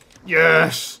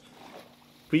 Yes!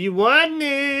 We won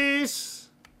this!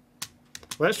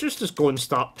 Let's just go and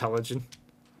start pillaging.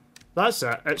 That's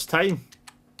it. It's time.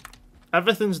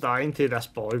 Everything's dying to this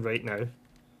boy right now.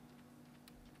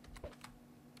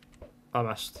 I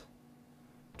missed.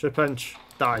 True pinch.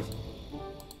 Die.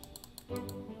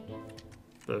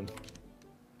 Boom.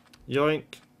 Yoink.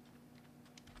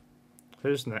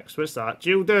 Who's next? What's that?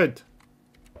 Geodude!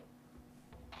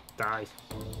 Die.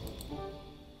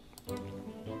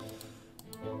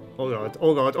 Oh god,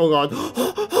 oh god, oh god.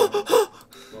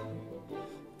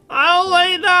 I don't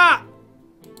like that!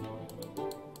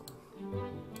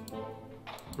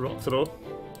 Rock throw.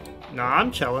 Nah,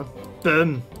 I'm chilling.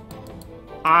 Boom.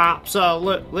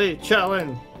 Absolutely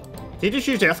chilling. Did he just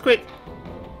use Earthquake?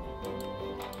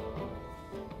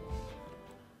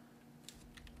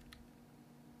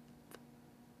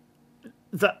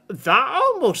 That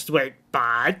almost went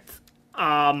bad.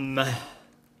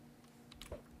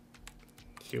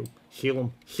 Heal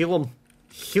him. Heal him.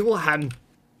 Heal him.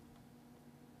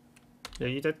 Yeah,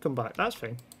 you did come back. That's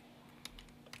fine.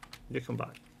 You come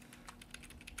back.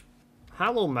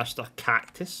 Hello, Mr.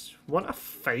 Cactus. Want a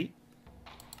fight?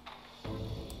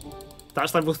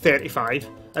 That's level 35.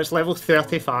 It's level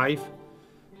 35.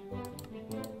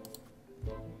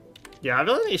 Yeah, I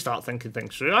really need to start thinking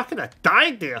things through. I could have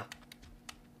died there.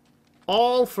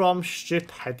 All from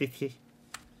stupidity.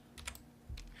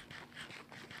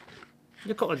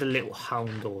 Look at all the little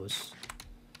houndos.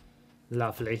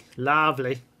 Lovely,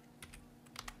 lovely.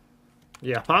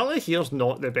 Yeah, apparently here's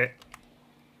not the bit.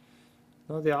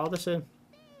 No, they are the same.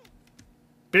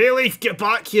 Bayleaf, get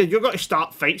back here. You've got to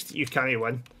start fights that you can't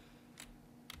win.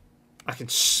 I can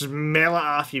smell it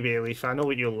off you, Bayleaf. I know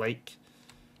what you're like.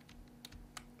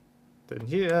 Down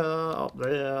here, up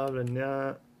there, and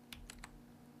that.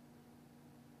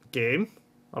 Game.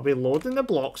 Are we loading the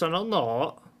blocks or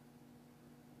not?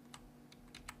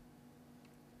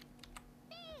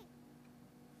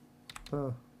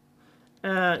 Oh.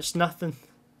 It's nothing.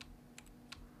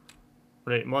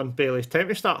 Right, come on, Bailey. Time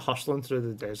to start hustling through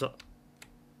the desert.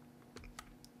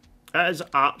 It is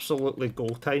absolutely go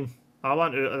time. I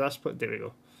want out of this, but there we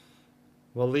go.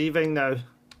 We're leaving now.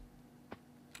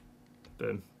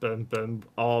 Boom, boom, boom.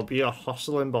 Oh, we are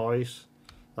hustling, boys.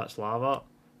 That's lava.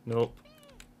 Nope.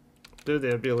 Do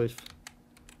there, Bailey.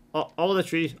 Oh, over the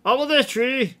tree. Over the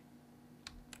tree!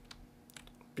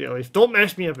 Bailey, don't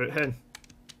mess me about him.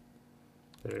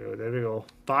 There we go, there we go.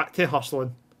 Back to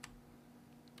hustling.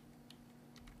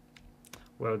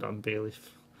 Well done, Bailey.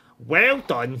 Well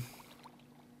done.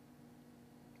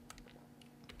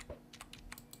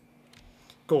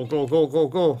 Go, go, go, go,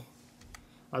 go.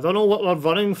 I don't know what we're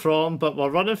running from, but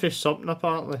we're running for something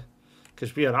apparently.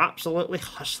 Because we are absolutely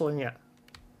hustling it.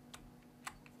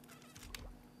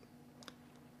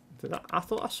 I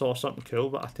thought I saw something cool,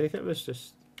 but I take it was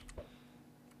just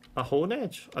a hone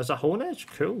edge. Is a hone edge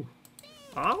cool?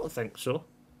 I don't think so.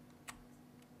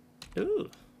 Ooh.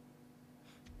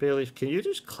 Bailey, can you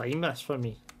just climb this for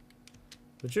me?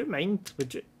 Would you mind?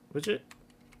 Would you? It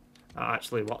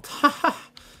actually worked. It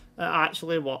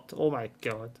actually worked. Oh my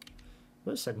god.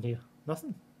 What's in here?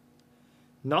 Nothing.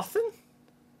 Nothing?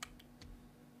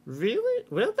 Really?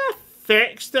 Where the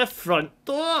fuck's the front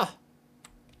door?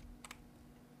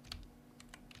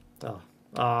 Oh.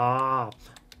 Ah.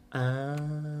 Ah.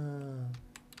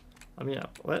 I mean,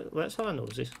 let's have a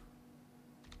nosy.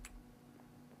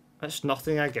 It's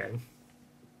nothing again.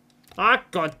 Ah,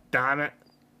 god damn it.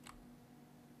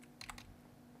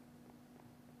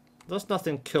 There's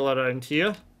nothing cool around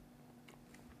here.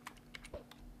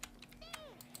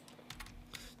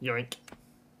 Yoink.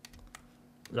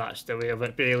 That's the way of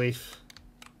it, Bayleaf.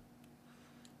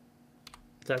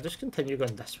 Did I just continue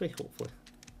going this way, hopefully?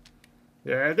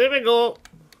 Yeah, there we go.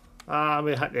 Ah,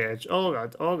 we hit the edge. Oh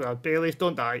god, Bayleaf,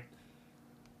 don't die.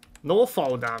 No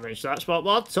fall damage, that's what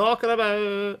we're talking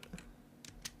about.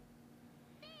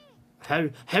 How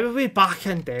are we back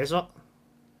in desert?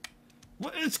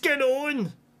 What is going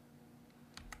on?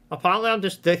 Apparently I'm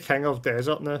just the king of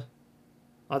desert now.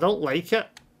 I don't like it.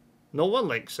 No one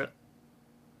likes it.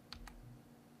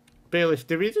 Bayleaf,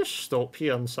 do we just stop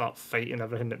here and start fighting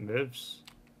everything that moves?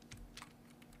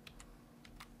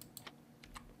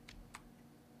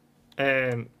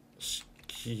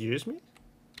 Excuse me?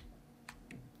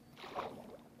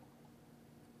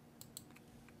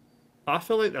 I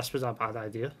feel like this was a bad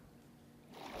idea.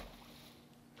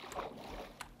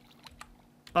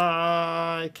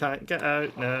 I can't get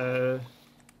out now.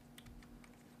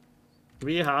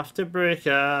 We have to break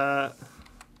it. I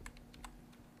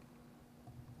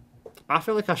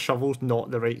feel like a shovel's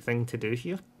not the right thing to do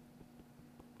here.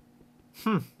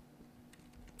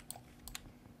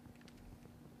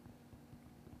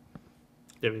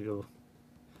 There we go.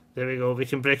 There we go. We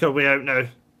can break our way out now.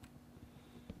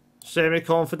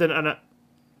 Semi-confident in it.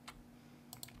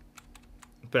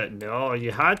 But no,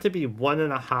 you had to be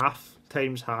 1.5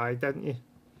 times high, didn't you?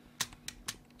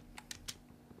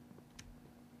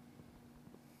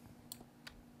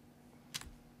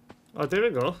 Oh, there we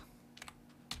go.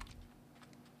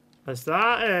 Is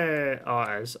that oh,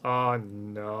 it is. Oh,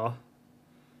 no.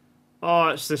 Oh,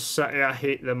 it's the city I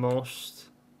hate the most.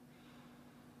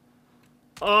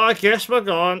 Oh, I guess we're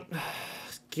gone.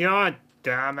 God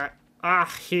damn it. I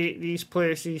hate these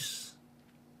places.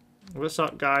 What's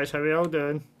up, guys? How are we all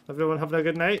doing? Everyone having a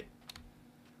good night?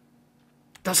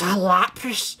 There's a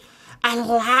Lapras! A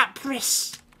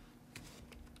Lapras!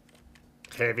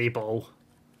 Heavy ball.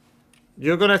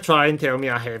 You're gonna try and tell me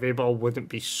a heavy ball wouldn't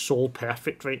be so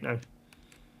perfect right now.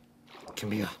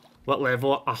 Come here. What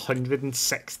level?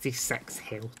 166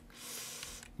 health.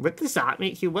 What does that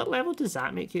make you? What level does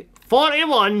that make you?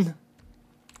 41!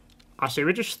 I say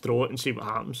we just throw it and see what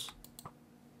happens.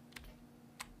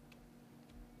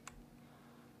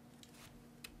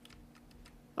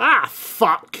 Ah,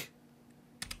 fuck!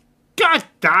 God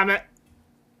damn it!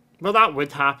 Well, that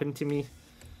would happen to me.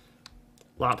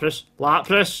 Lapras.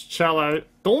 Lapras, chill out.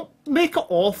 Don't make it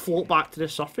all float back to the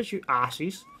surface, you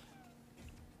asses.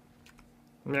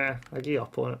 Nah, I give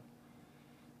up on it.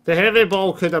 The heavy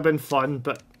ball could have been fun,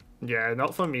 but yeah,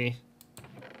 not for me.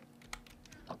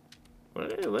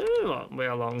 Way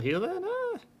along here then,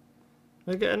 huh?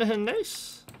 We get anything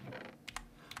nice?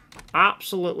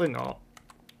 Absolutely not.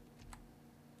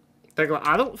 Like,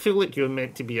 I don't feel like you're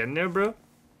meant to be in there, bro.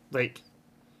 Like,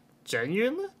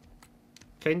 genuinely?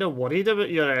 Kind of worried about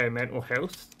your mental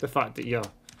health. The fact that you're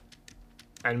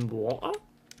in water.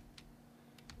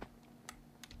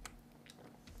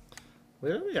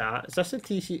 Where are we at? Is this a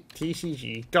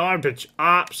TCG? Garbage.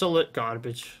 Absolute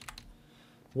garbage.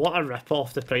 What a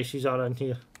rip-off the prices are in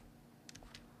here.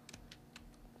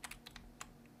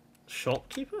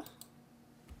 Shopkeeper?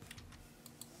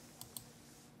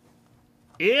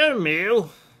 Airmail?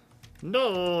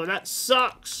 No, that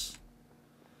sucks.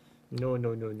 No.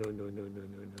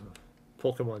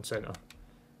 Pokemon Center.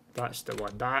 That's the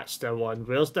one. That's the one.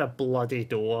 Where's the bloody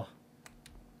door?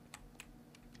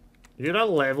 You're a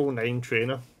level 9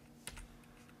 trainer.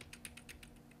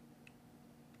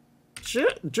 Do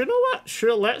you know what?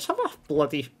 Sure, let's have a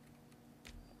bloody...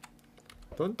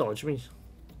 Don't dodge me.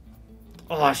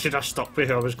 Oh, I should have stuck with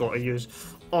who I was going to use.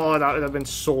 Oh, that would have been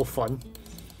so fun.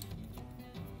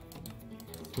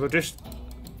 We'll just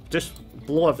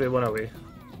blow everyone away.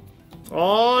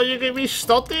 Oh, you get me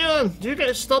sturdy on! You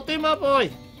get sturdy, my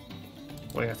boy!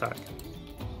 Wing attack.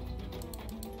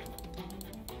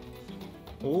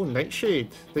 Oh, Nightshade.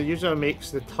 The user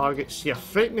makes the target see a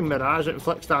frightening mirage that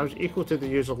inflicts damage equal to the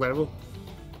user level.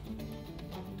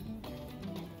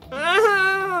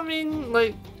 I mean,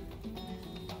 like...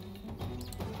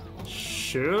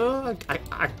 Sure,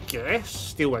 I guess.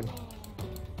 Still win.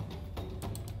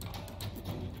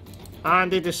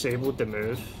 And they disabled the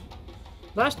move.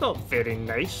 That's not very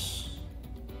nice.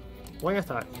 Wing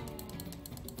attack.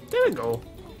 There we go.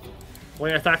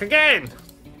 Wing attack again!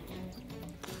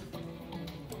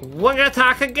 Wing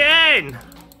attack again!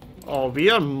 Oh, we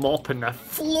are mopping the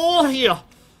floor here!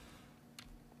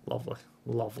 Lovely,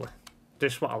 lovely.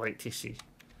 Just what I like to see.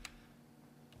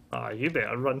 Ah, you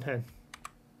better run hen.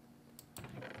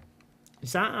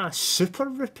 Is that a super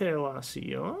repel I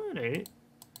see? Alright.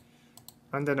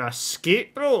 And an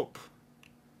escape rope.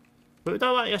 Where would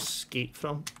I want to escape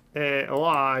from? Oh,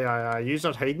 aye.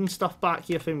 User hiding stuff back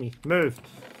here for me. Move.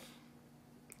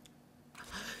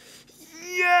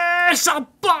 Yes! A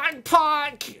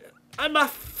backpack! And my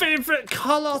favourite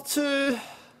colour too!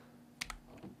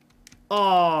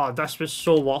 Oh, this was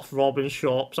so worth robbing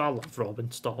shops. I love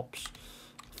robbing stops.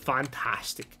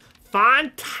 Fantastic.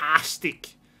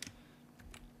 Fantastic!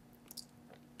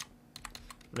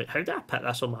 Right, how do I put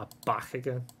this on my back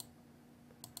again?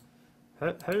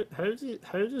 How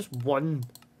does one...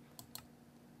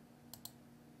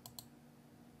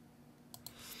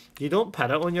 You don't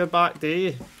put it on your back, do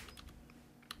you?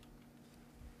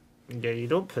 Yeah, you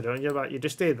don't put it on your back, you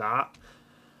just do that.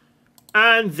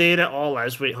 And there it all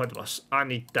is. Wait, hold on. I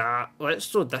need that. Let's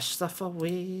throw this stuff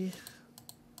away.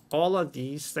 All of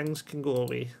these things can go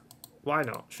away. Why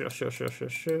not? Sure.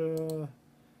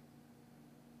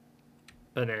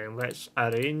 And then let's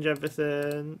arrange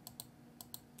everything.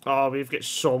 Oh, we've got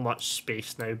so much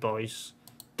space now, boys.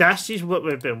 This is what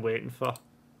we've been waiting for.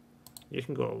 You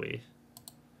can go away.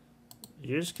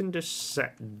 You can just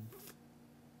sit.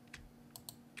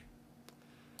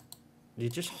 You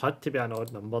just had to be an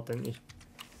odd number, didn't you?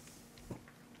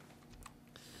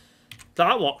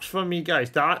 That works for me,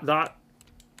 guys. That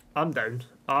I'm down.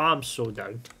 I'm so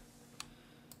down.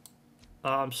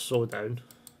 I'm so down.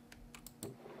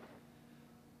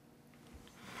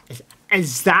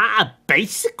 Is that a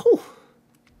bicycle?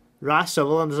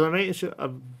 Sutherland is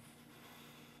an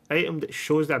item that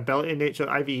shows the ability, nature,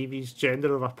 IVEV's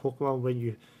gender of a Pokemon when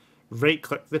you right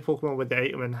click the Pokemon with the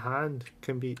item in hand.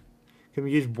 Can be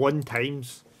used 1 time.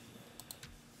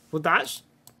 Well, that's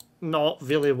not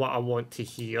really what I want to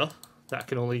hear. That I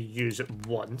can only use it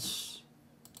once.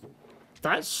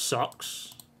 That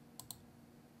sucks.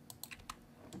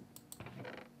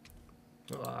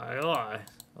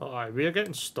 Alright, we're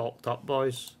getting stocked up,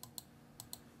 boys.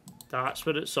 That's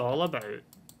what it's all about.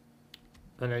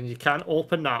 And then you can't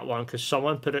open that one because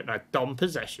someone put it in a dumb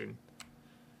position.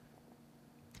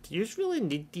 Do you really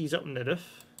need these up in the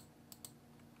roof?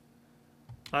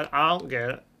 I don't get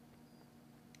it.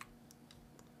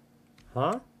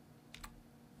 Huh?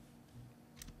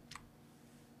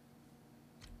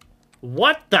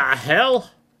 What the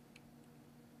hell?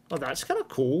 Oh, that's kind of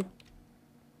cool.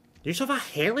 You have a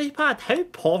helipad? How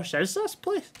posh is this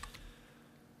place?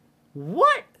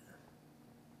 What?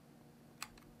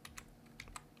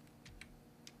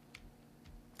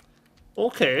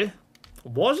 Okay.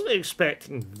 Wasn't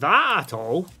expecting that at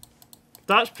all.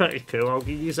 That's pretty cool. I'll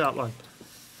give you that one.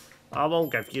 I will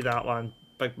give you that one.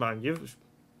 Big man,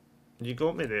 you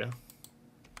got me there.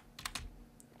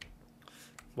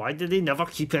 Why did they never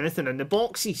keep anything in the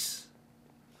boxes?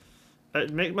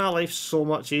 It'd make my life so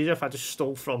much easier if I just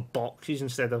stole from boxes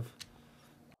instead of...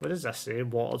 What does this say?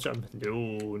 Water gym?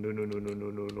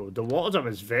 No. The water gym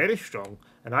is very strong.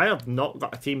 And I have not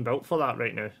got a team built for that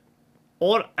right now.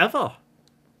 Or ever.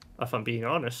 If I'm being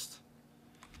honest.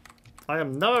 I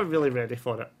am never really ready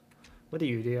for it. What do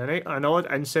you do? An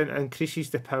odd instant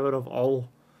increases the power of all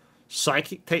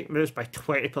psychic type moves by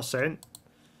 20%.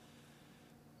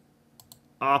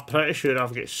 I'm pretty sure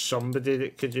I've got somebody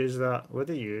that could use that. What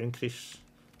do you increase?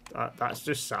 That's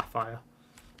just Sapphire.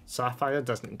 Sapphire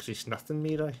doesn't increase nothing,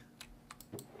 Mirai.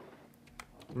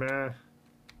 Meh.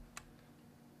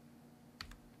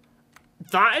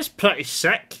 That is pretty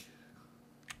sick.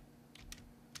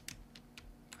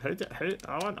 I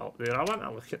went up there. I want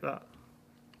to look at that.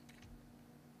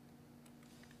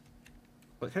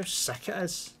 Look how sick it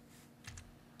is.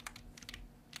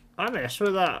 I mess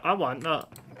with that. I want that.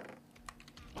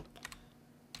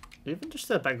 Even just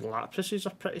the big Laprases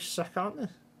are pretty sick, aren't they?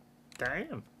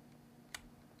 Damn.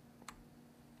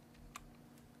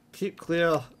 Keep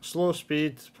clear, slow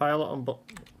speed, pilot on but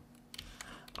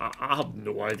I have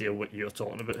no idea what you're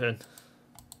talking about here.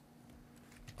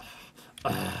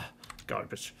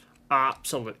 Garbage.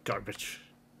 Absolute garbage.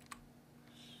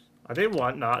 I didn't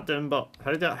want that down, but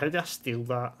how do I steal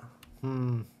that?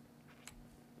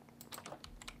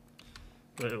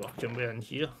 What can we in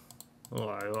here?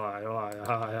 Aye.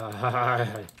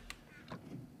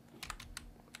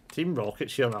 Team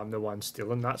Rocket's here and I'm the one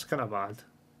stealing. That's kind of bad.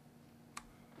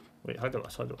 Wait, how do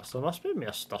this? There must be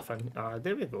more stuff in.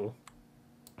 There we go.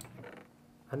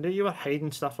 I knew you were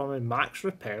hiding stuff from me. Max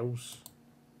repels.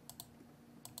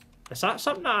 Is that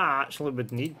something I actually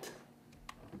would need?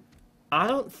 I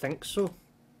don't think so.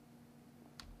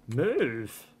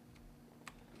 Move.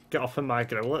 Get off in my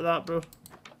grill like that, bro.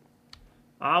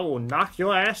 I will knock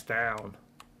your ass down.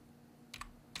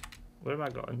 Where am I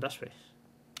going? This way.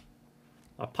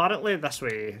 Apparently this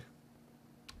way.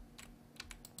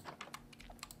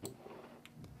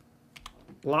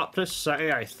 Lapras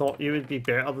City, I thought you would be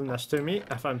better than this to me,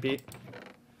 if I'm beat.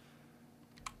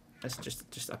 It's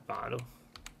just a barrel.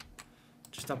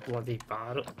 Just a bloody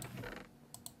barrel.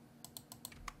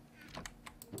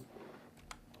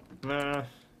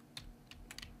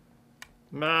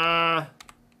 Nah.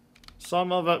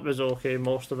 Some of it was okay,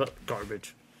 most of it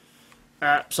garbage.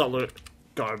 Absolute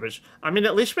garbage. I mean,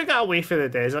 at least we got away from the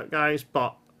desert, guys,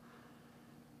 but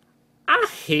I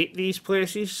hate these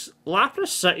places. Lapras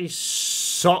City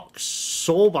sucks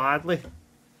so badly.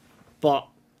 But,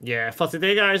 yeah, for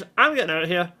today, guys, I'm getting out of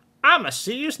here. I'ma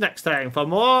see you next time for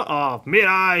more of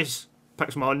MiraiGaming's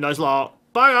Pixelmon Nuzlocke.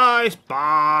 Bye, guys.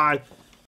 Bye.